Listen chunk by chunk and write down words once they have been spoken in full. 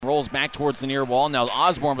rolls back towards the near wall. Now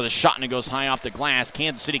Osborne with a shot, and it goes high off the glass.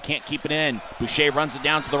 Kansas City can't keep it in. Boucher runs it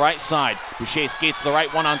down to the right side. Boucher skates to the right,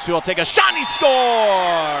 1-on-2. He'll take a shot, and he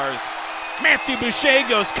scores! Matthew Boucher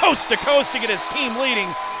goes coast to coast to get his team leading,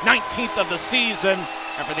 19th of the season.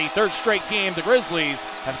 And for the third straight game, the Grizzlies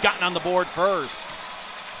have gotten on the board first.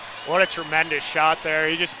 What a tremendous shot there.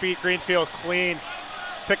 He just beat Greenfield clean.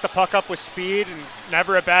 Picked the puck up with speed, and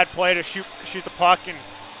never a bad play to shoot the puck. And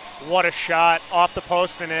what a shot off the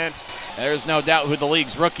post and in. There's no doubt who the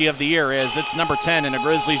league's Rookie of the Year is. It's number 10 in a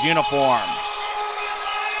Grizzlies uniform.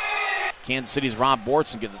 Kansas City's Rob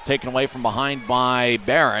Bortson gets it taken away from behind by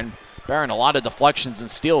Barron. Barron, a lot of deflections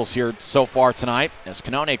and steals here so far tonight. As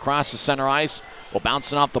Cannone crosses center ice, will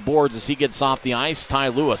bouncing off the boards as he gets off the ice. Ty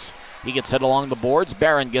Lewis, he gets hit along the boards.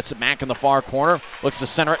 Barron gets it back in the far corner. Looks to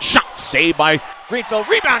center it. Shot saved by Greenfield.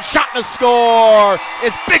 Rebound, shot, and a score.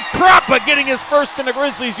 It's Big Prappa getting his first in the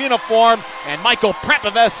Grizzlies uniform. And Michael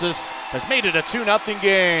Prapavesis has made it a 2-0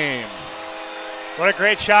 game. What a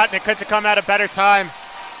great shot, and it couldn't have come at a better time.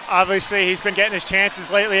 Obviously, he's been getting his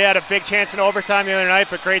chances lately. He had a big chance in overtime the other night,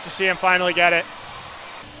 but great to see him finally get it.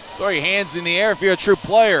 Throw your hands in the air if you're a true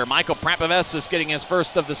player. Michael Prapavesis getting his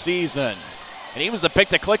first of the season. And he was the pick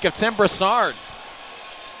to click of Tim Brassard.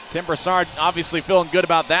 Tim Brassard obviously feeling good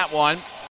about that one.